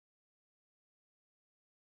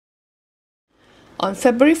On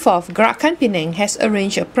February 4th, Gerakan Penang has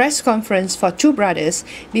arranged a press conference for two brothers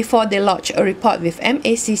before they lodge a report with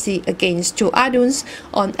MACC against two Aduns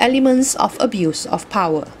on elements of abuse of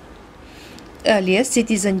power. Earlier,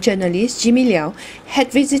 citizen journalist Jimmy Leow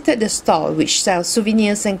had visited the stall which sells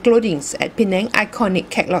souvenirs and clothing at Penang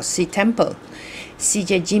iconic Kek Lok Si temple.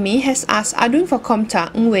 CJ Jimmy has asked Adun for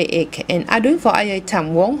Komtar Ng and Adun for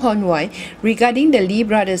Itam Wong regarding the Lee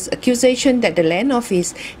brothers' accusation that the land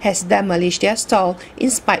office has demolished their stall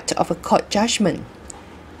in spite of a court judgement.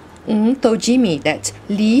 Ng told Jimmy that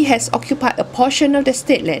Lee has occupied a portion of the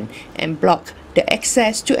state land and blocked the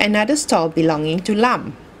access to another stall belonging to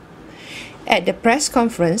Lam. At the press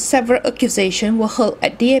conference, several accusations were hurled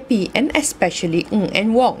at DAP and especially Ng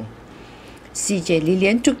and Wong. CJ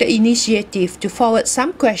Lilian took the initiative to forward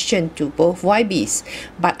some questions to both YBs,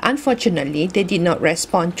 but unfortunately they did not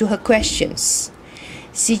respond to her questions.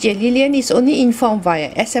 CJ Lilian is only informed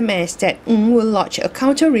via SMS that Ng will lodge a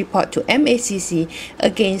counter report to MACC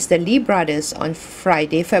against the Lee brothers on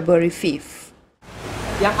Friday, February 5th.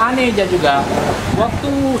 Yang aneh juga,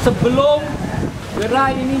 waktu sebelum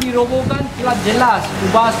gerai ini dirobohkan telah jelas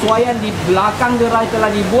ubah suaian di belakang gerai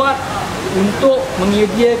telah dibuat untuk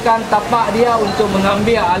menyediakan tapak dia untuk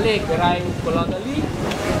mengambil alih gerai keluarga Lee,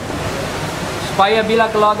 supaya bila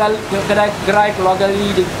gerai keluarga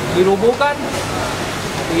Lee dirobohkan,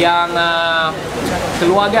 yang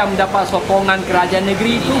keluarga mendapat sokongan kerajaan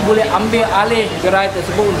negeri itu boleh ambil alih gerai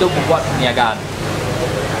tersebut untuk membuat perniagaan.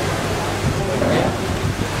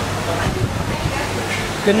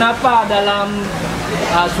 Kenapa dalam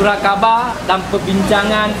surat khabar dan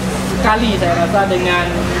perbincangan sekali saya rasa dengan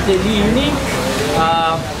Encik Lee ini,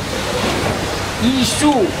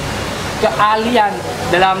 isu keahlian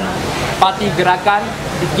dalam parti gerakan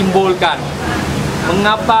ditimbulkan.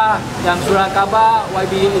 Mengapa dalam surat khabar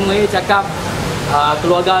YB Ng cakap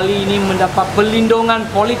keluarga Lee ini mendapat perlindungan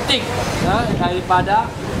politik daripada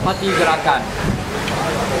parti gerakan?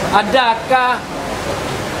 Adakah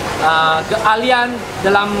keahlian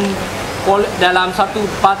dalam satu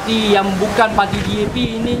parti yang bukan parti DAP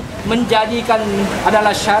ini menjadikan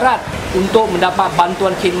adalah syarat untuk mendapat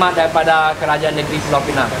bantuan khidmat daripada kerajaan negeri Pulau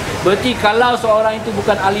Pinang? Berarti kalau seorang itu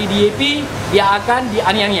bukan ahli DAP, dia akan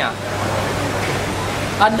dianiaya.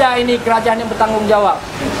 Ada ini kerajaan yang bertanggungjawab.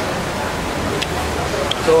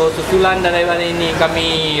 So susulan daripada ini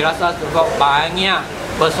kami rasa cukup banyak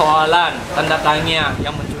persoalan tanda tanya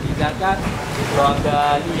yang mencurigakan.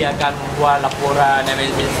 Keluarga Lee akan membuat laporan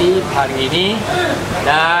emergency hari ini,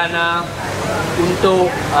 dan untuk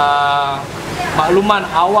makluman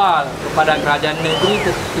awal kepada kerajaan negeri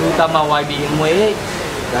terutama YB Ng,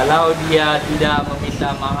 kalau dia tidak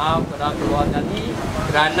meminta maaf kepada keluarga Lee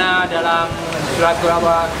kerana dalam surat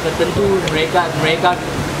khabar tertentu mereka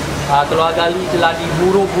keluarga Lee telah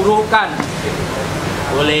diburu-burukan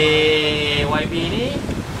oleh YB ini,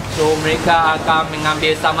 so mereka akan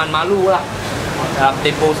mengambil saman malu lah dalam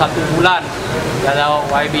tempoh 1 bulan. Kalau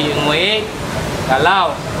YB Ng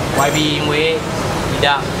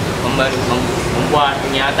tidak membuat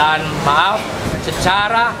pernyataan maaf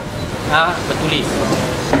secara bertulis.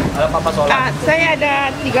 Ada apa soalan? Saya ada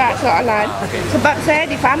 3 soalan. Sebab saya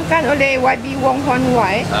difahamkan oleh YB Wong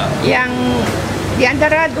yang di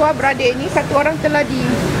antara 2 beradik ini, satu orang telah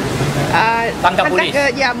tangkap polis.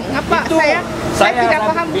 Ya, mengapa itu, saya tidak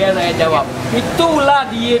faham. Biar saya jawab. Itulah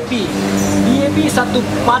DAP. DAP satu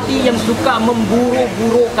parti yang suka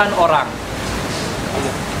memburu-burukan orang.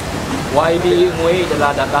 YB Ng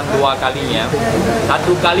telah datang 2 kalinya.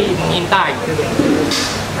 1 kali mengintai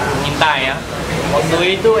ya. Waktu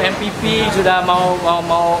itu MPP sudah mau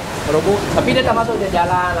meroboh, tapi dia tak masuk, dia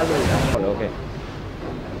jalan lalu. OK，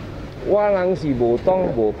 我人是无党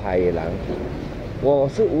无派的人，我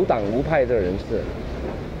是无党无派的人士，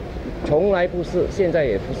从来不是，现在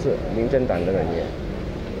也不是民政党的人员。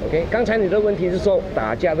OK， 刚才你的问题是说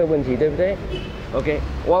打架的问题，对不对 ？OK，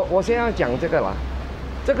 我先要讲这个啦，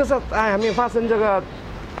这个是还没有发生，这个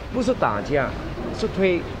不是打架，是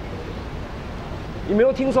推。你没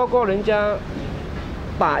有听说过人家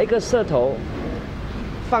把一个射头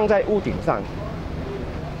放在屋顶上？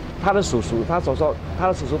他的叔叔，他所说他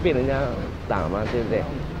的叔叔被人家打嘛，对不对？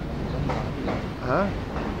啊？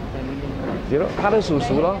他的叔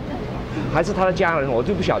叔咯，还是他的家人，我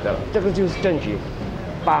就不晓得了。这个就是证据，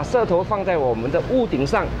把射头放在我们的屋顶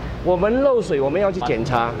上，我们漏水，我们要去检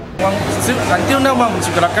查。Until now,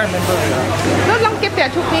 masih gerakan member. So long keep ya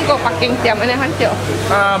cukup kau parking tiap mana hancur?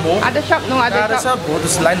 Bo. Ada shop no ada shop. Bo, tu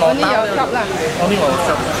selain Only your shop lah. Only your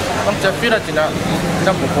shop. Kami cakap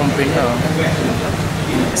tidak berkompeng lah.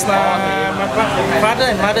 It's my father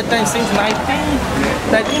and mother time since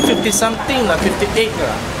 1950 something, 58.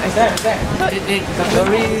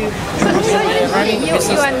 Very.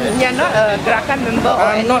 So you're not a Gerakan member or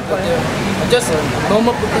I'm not just a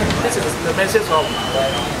normal person. This is the message of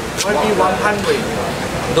YB100.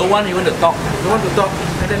 Don't want even to talk. Don't want to talk.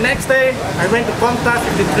 And the next day, I went to Komtar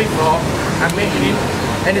 53 floor. I met him,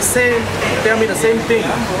 and he tell me the same thing.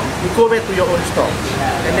 You go back to your own store,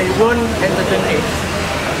 and they won't entertain me.